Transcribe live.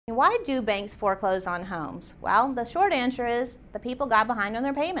Why do banks foreclose on homes? Well, the short answer is the people got behind on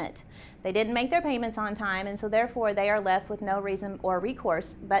their payment. They didn't make their payments on time, and so therefore they are left with no reason or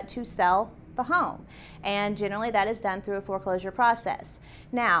recourse but to sell the home. And generally that is done through a foreclosure process.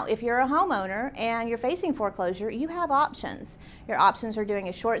 Now, if you're a homeowner and you're facing foreclosure, you have options. Your options are doing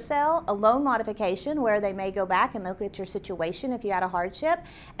a short sale, a loan modification where they may go back and look at your situation if you had a hardship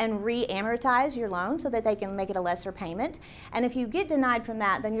and re-amortize your loan so that they can make it a lesser payment. And if you get denied from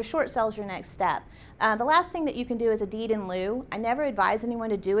that, then your short sale is your next step. The last thing that you can do is a deed in lieu. I never advise anyone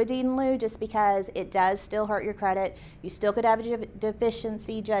to do a deed in lieu just because it does still hurt your credit. You still could have a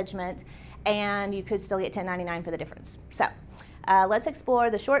deficiency judgment, and you could still get 1099 for the difference. So let's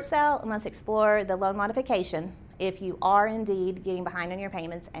explore the short sale and let's explore the loan modification if you are indeed getting behind on your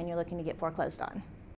payments and you're looking to get foreclosed on.